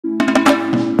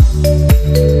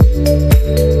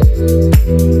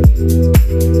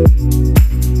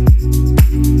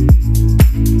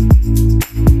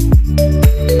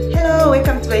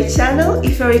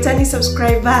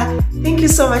subscriber, thank you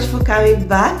so much for coming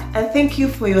back, and thank you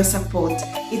for your support.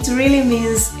 It really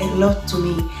means a lot to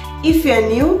me. If you are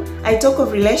new, I talk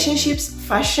of relationships,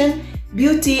 fashion,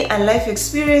 beauty and life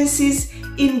experiences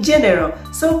in general.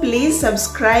 So please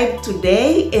subscribe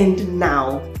today and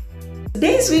now.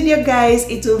 Today's video, guys,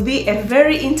 it will be a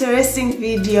very interesting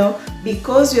video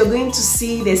because we are going to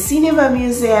see the Cinema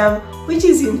Museum, which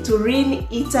is in Turin,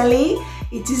 Italy.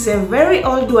 It is a very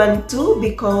old one too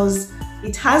because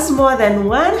it has more than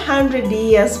 100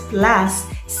 years plus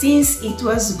since it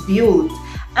was built.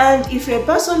 And if you're a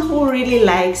person who really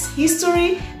likes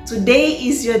history, today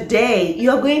is your day.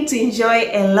 You're going to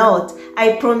enjoy a lot.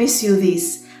 I promise you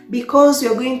this, because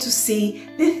you're going to see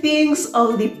the things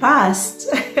of the past.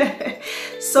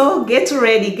 So get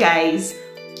ready, guys.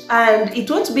 And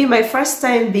it won't be my first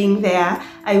time being there.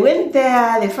 I went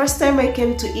there the first time I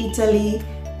came to Italy.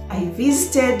 I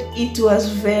visited. It was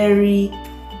very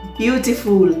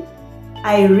beautiful.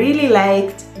 I really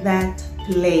liked that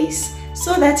place.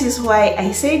 So that is why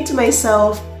I said to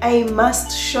myself, I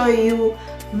must show you,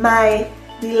 my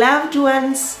beloved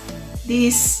ones,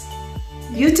 this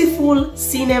beautiful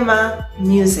Cinema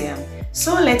Museum.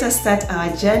 So let us start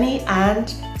our journey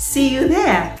and see you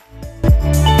there.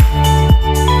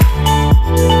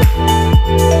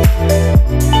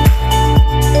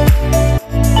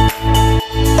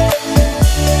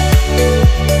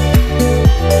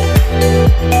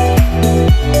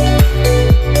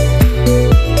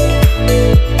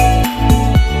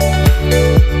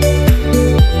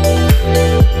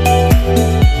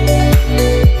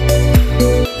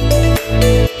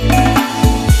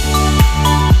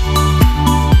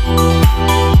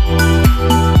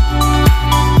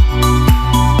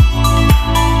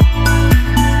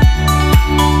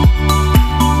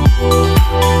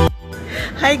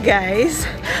 Hi guys,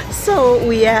 so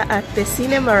we are at the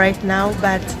cinema right now,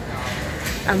 but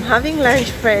I'm having lunch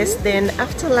first. Then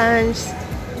after lunch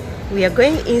we are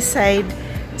going inside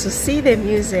to see the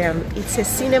museum. It's a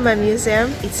cinema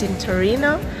museum. It's in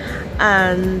Torino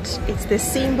and it's the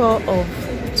symbol of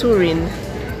Turin.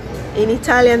 In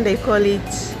Italian they call it,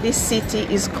 this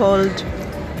city is called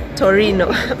Torino,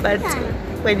 but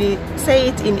when you say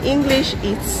it in English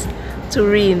it's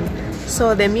Turin.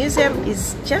 So the museum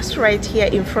is just right here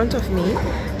in front of me.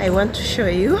 I want to show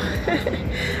you,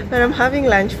 but I'm having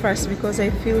lunch first because I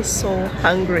feel so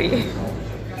hungry.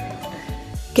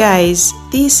 Guys,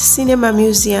 this Cinema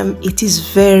Museum, it is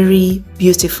very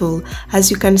beautiful.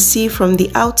 As you can see from the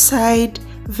outside,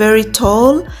 very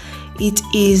tall. It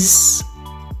is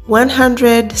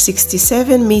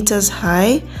 167 meters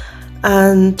high,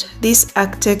 and this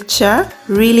architecture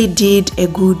really did a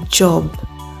good job.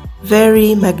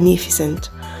 Very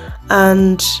magnificent.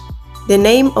 And the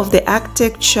name of the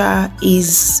architecture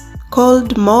is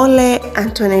called Mole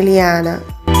Antonelliana.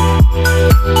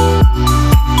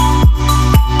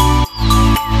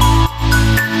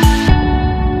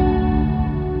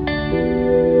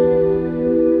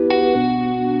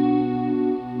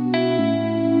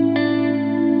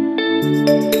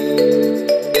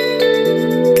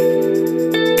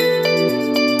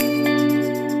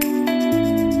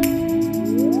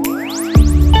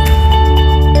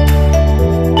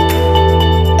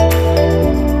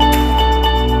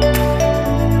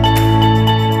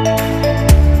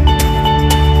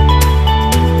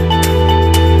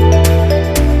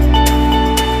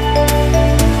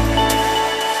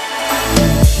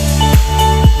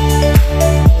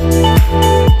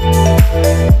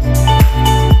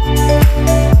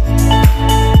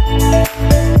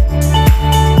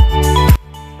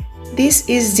 This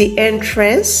is the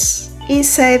entrance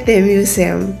inside the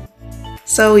museum.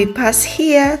 So we pass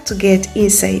here to get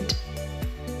inside.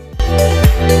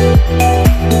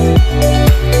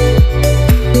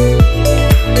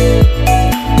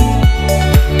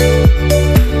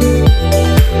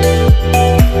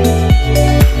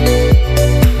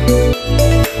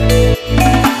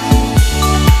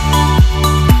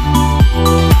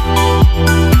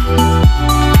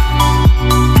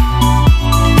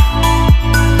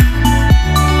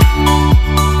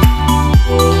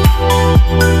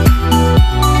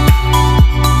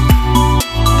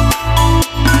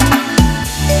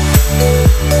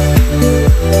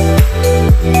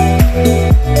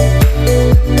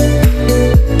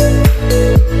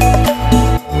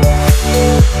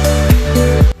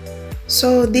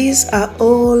 So these are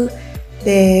all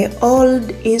the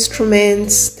old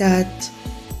instruments that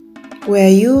were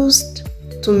used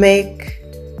to make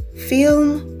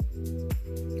film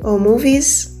or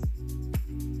movies.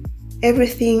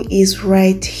 Everything is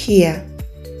right here.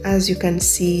 As you can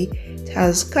see, it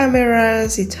has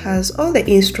cameras, it has all the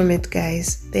instruments,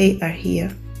 guys. They are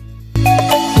here.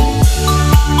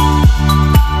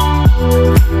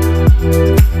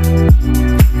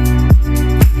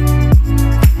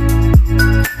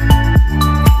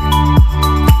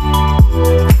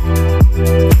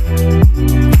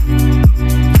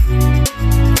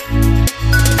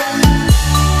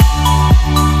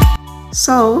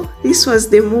 So this was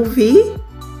the movie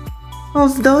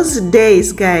of those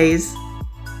days, guys.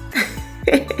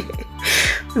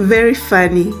 Very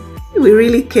funny. We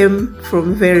really came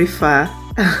from very far.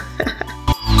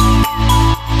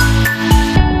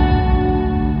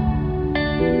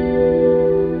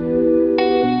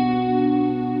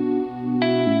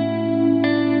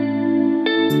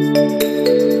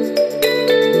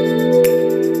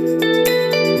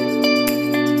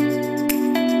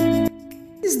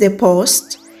 This is the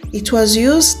post. It was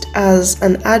used as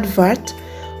an advert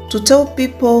to tell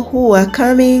people who are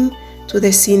coming to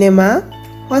the cinema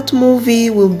what movie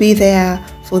will be there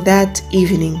for that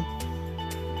evening.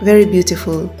 Very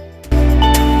beautiful.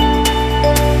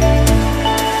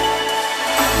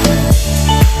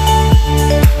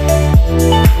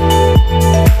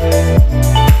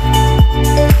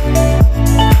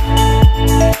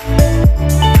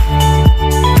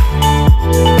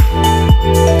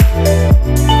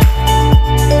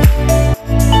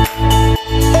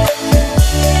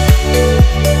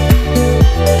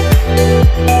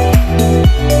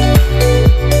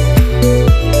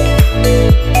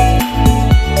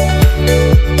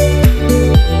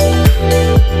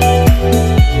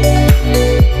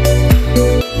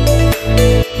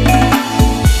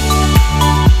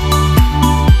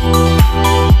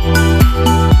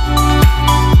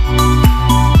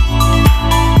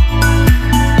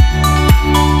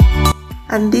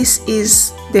 And this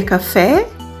is the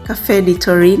Cafe di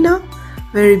Torino.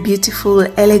 Very beautiful,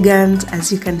 elegant,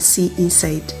 as you can see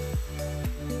inside.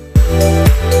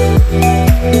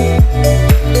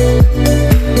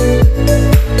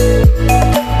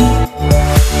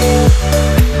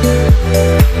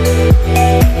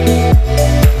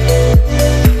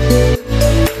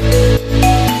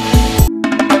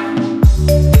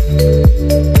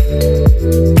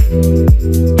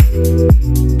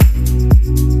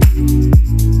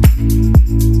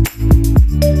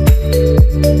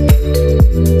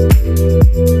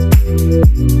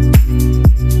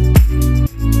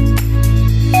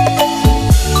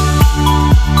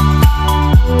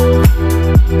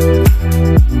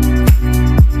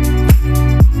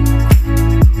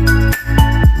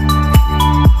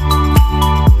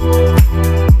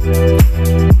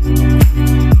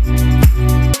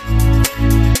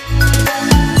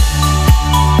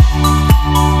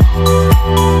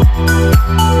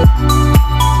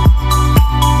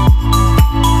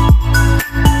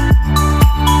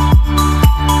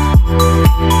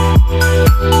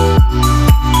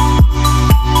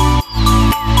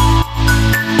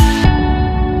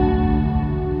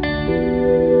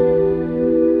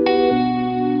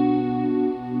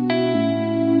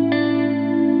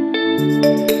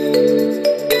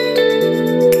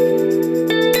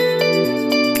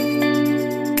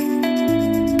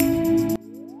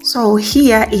 So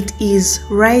here it is,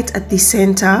 right at the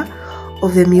center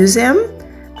of the museum,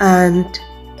 and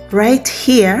right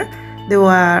here there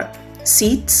were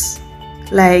seats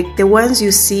like the ones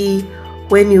you see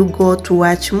when you go to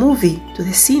watch movie to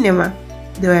the cinema.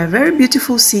 There were very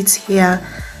beautiful seats here,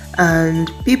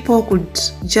 and people could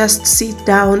just sit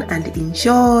down and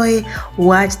enjoy,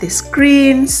 watch the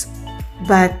screens.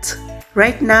 But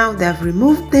right now they have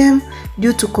removed them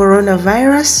due to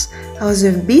coronavirus. I was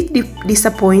a bit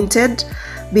disappointed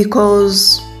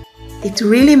because it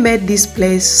really made this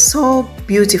place so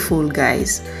beautiful,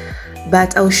 guys.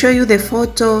 But I'll show you the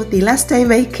photo the last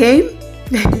time I came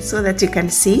so that you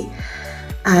can see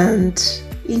and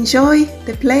enjoy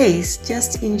the place.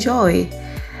 Just enjoy.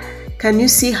 Can you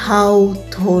see how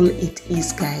tall it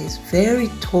is, guys? Very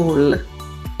tall.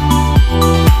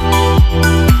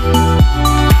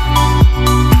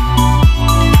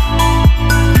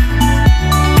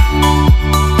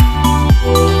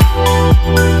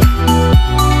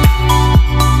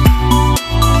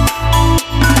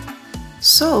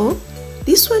 So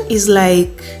this one is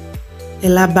like a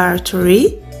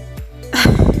laboratory.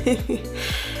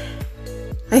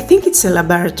 I think it's a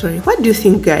laboratory. What do you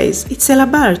think, guys? It's a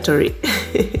laboratory.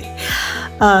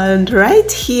 And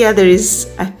right here there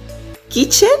is a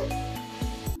kitchen,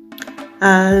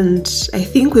 and I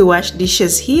think we wash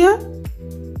dishes here.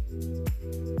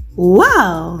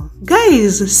 Wow,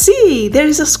 guys, see, there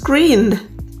is a screen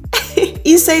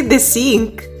inside the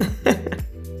sink.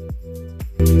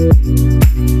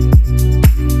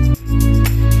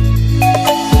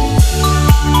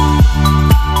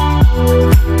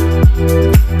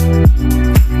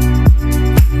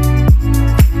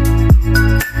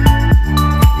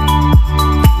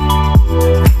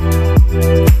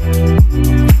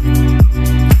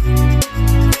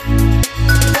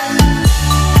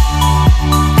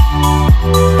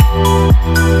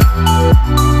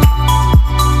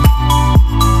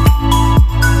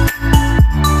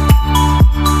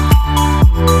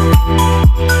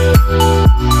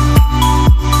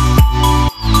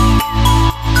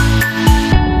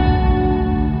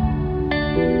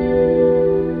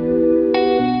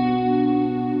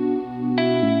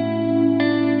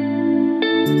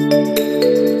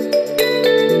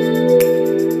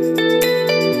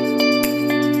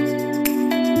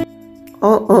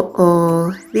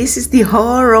 this is the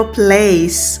horror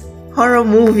place, horror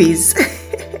movies.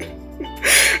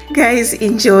 Guys,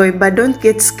 enjoy, but don't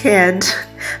get scared.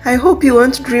 I hope you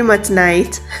won't dream at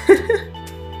night.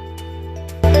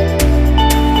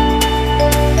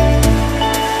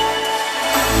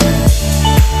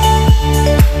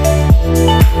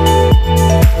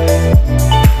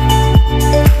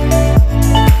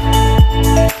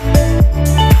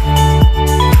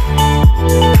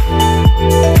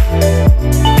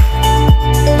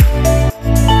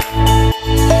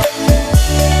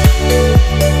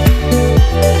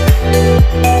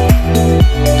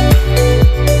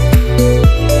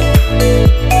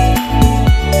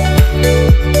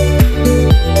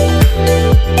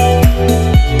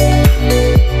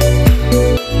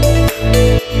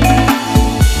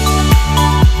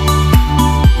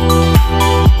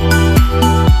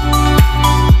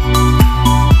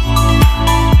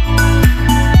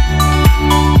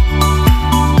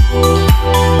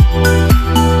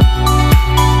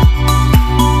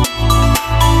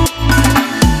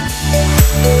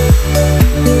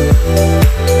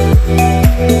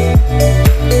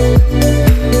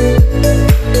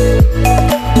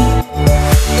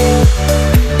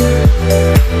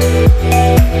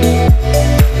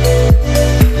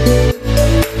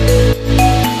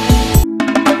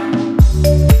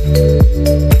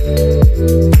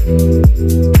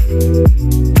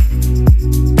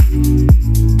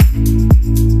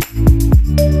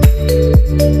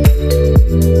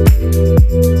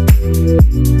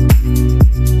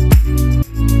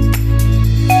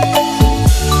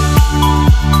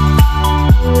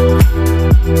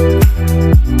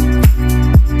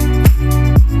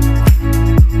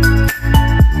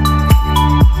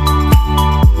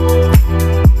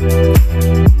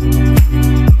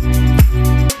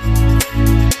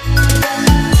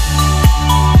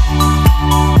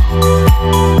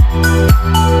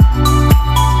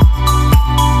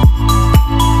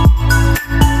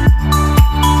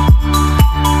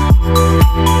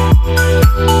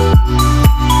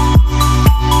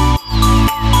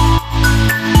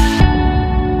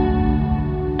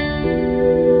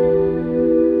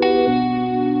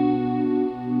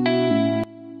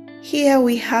 Here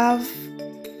we have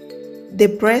the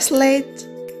bracelet,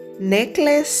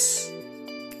 necklace,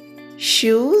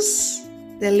 shoes,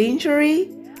 the lingerie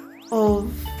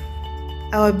of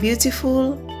our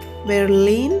beautiful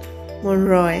Marilyn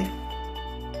Monroe.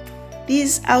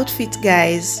 These outfits,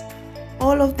 guys,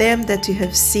 all of them that you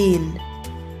have seen,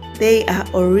 they are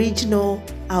original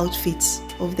outfits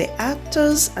of the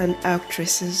actors and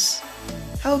actresses.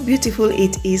 How beautiful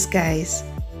it is, guys.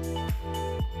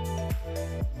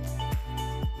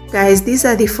 Guys, these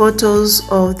are the photos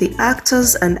of the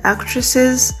actors and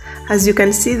actresses. As you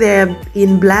can see, they're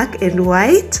in black and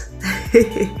white.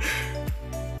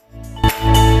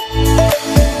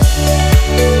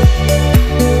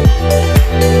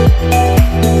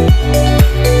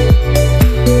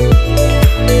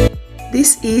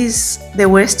 This is the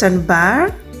Western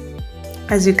bar.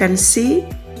 As you can see,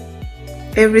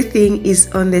 everything is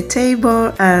on the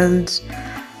table, and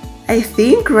I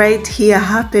think right here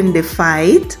happened the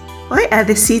fight. Why are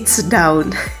the seats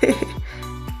down?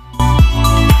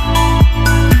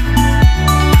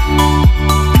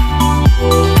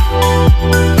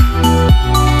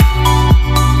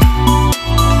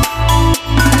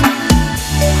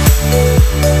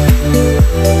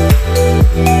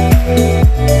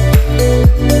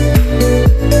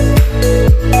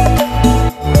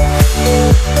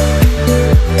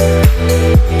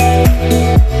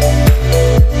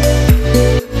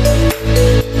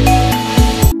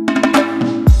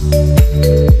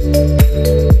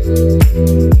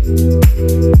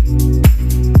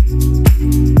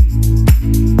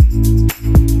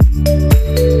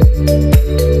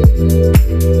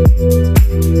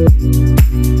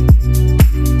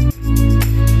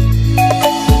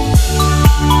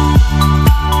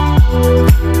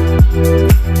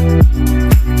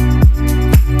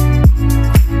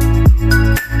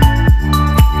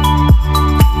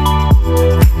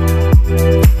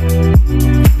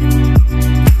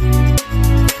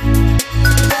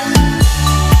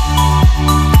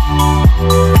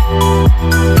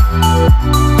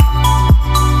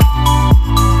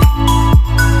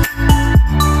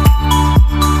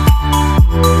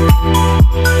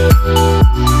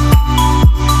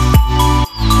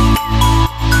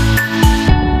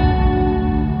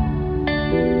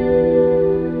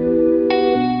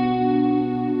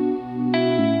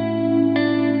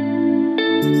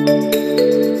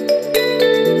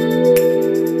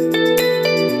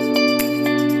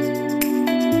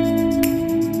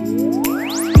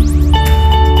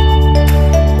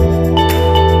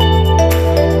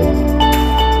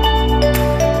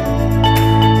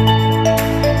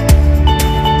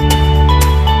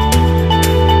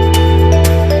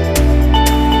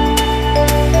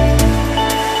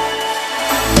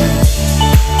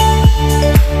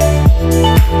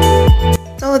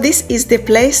 is the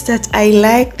place that I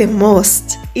like the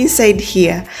most inside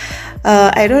here.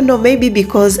 I don't know, maybe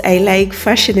because I like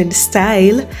fashion and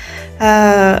style.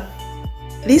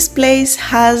 This place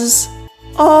has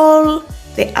all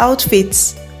the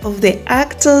outfits of the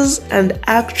actors and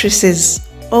actresses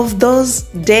of those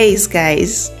days,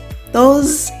 guys,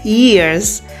 those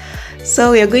years.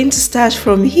 So we are going to start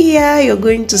from here. You're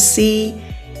going to see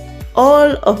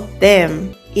all of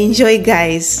them. Enjoy,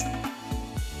 guys.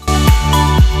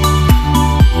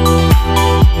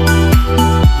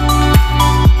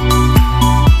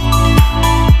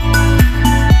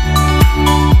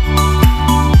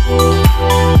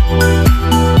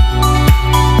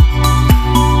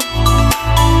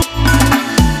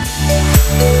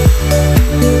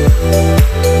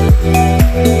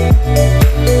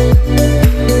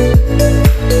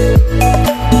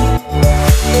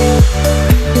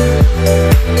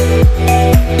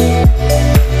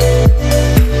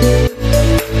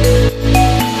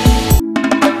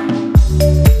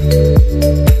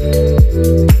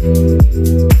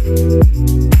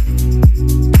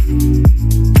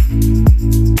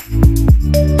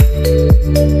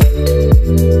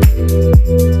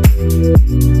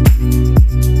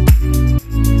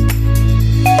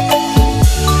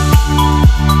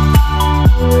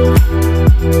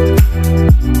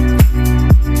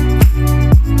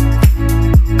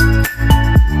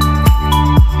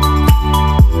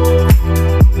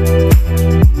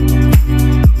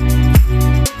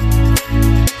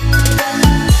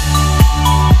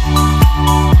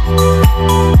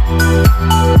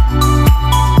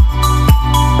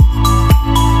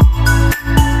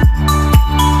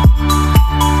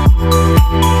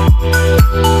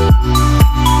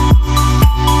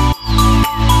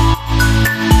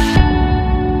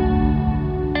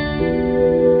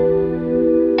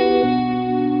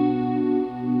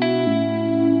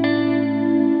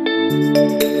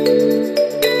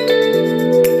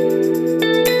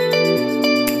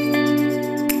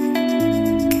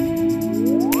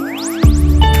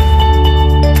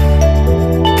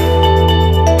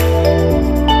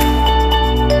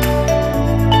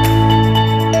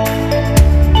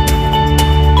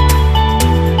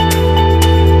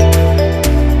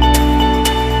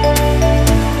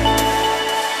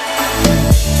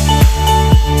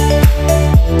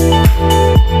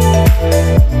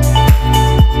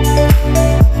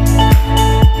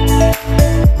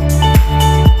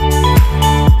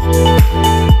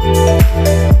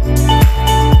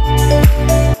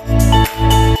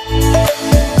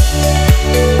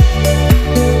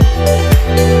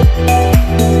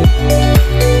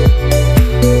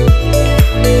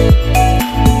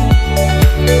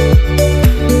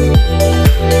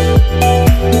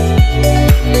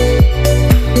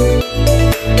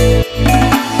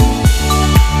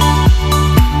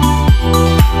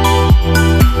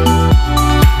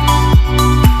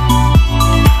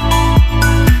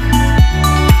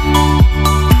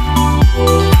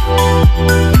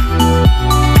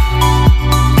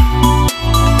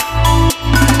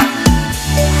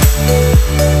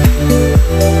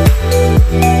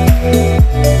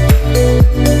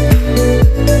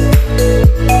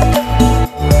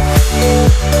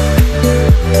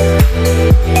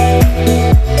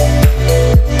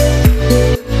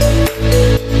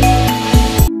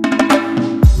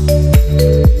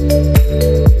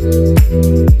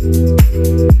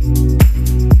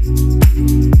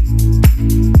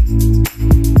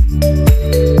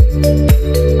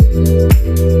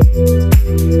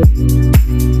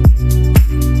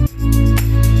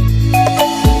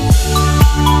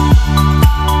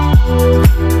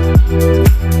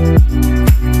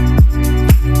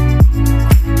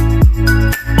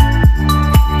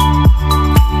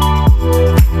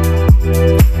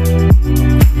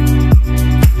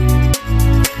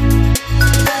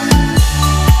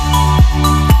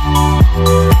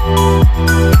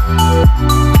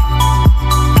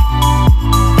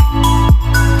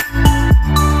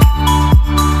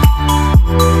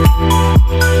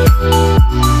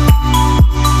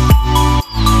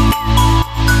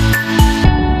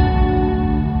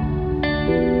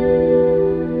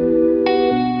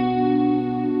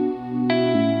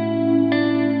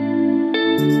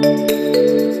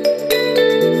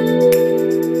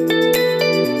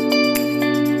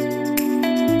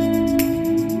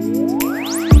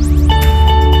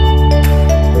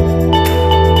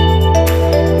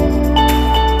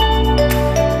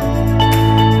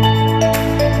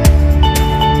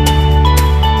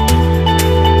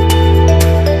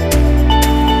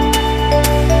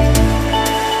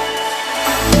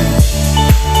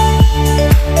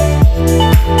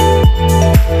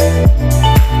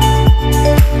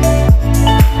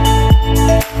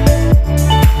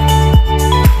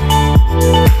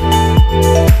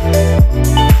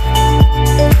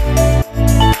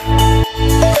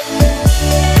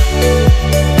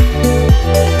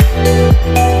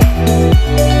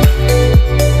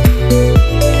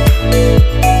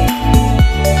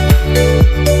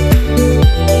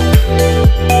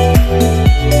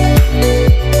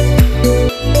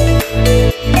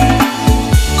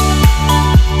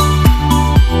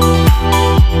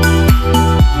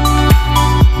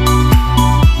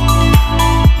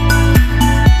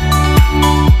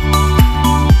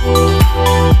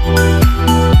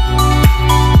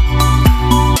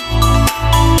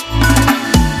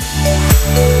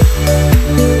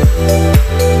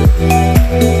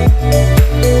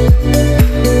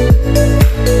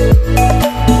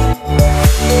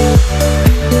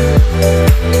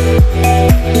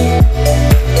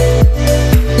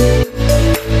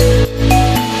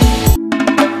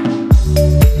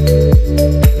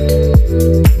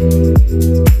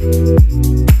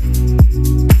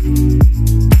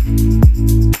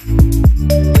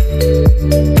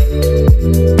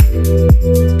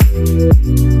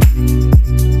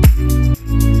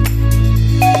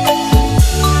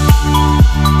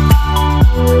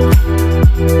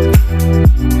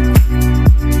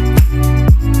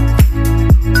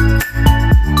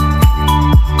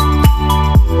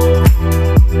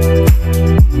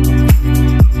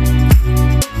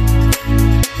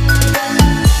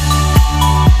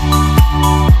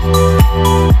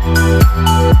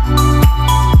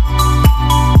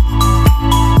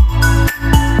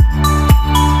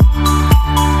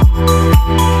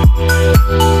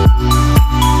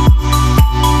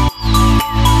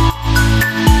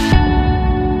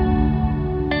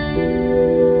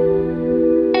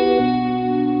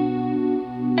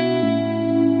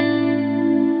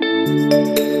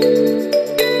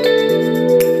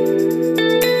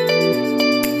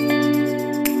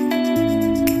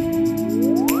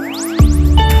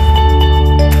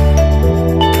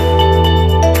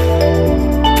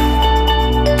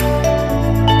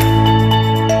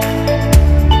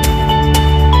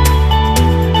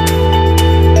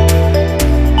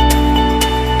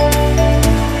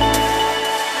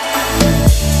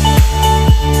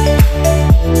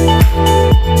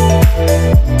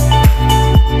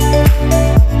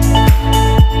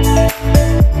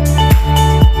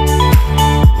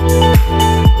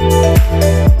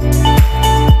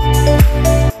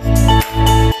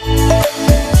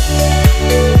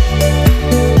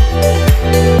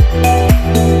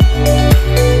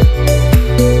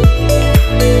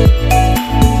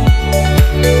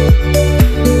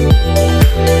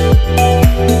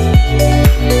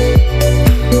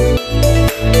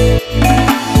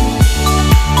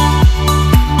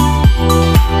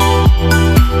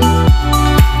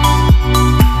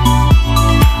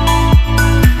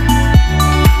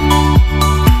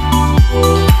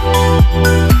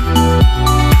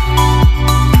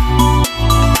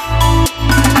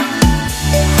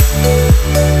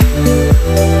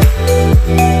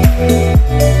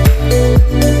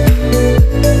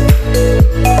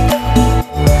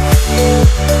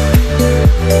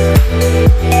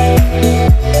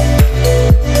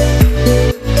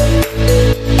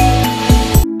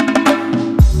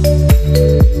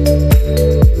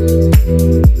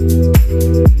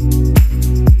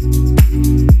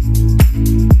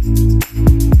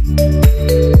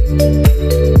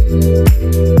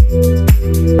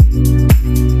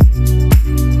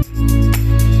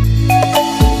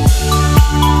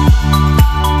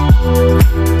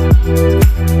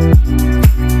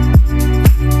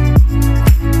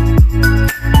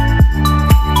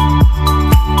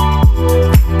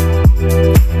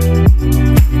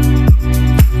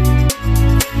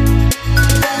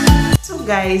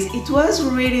 guys, it was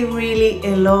really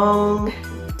a long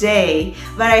day,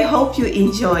 but I hope you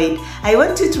enjoyed. I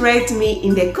want you to write me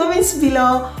in the comments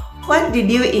below, what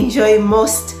did you enjoy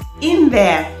most in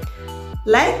there?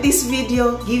 Like this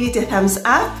video, give it a thumbs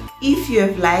up if you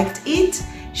have liked it,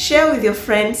 share with your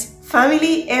friends,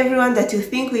 family, everyone that you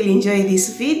think will enjoy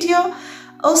this video.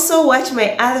 Also watch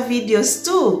my other videos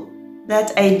too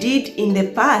that I did in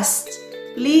the past.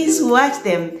 Please watch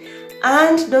them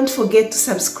and don't forget to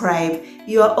subscribe.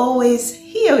 You are always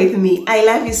here with me. I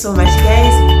love you so much,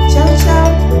 guys. Ciao.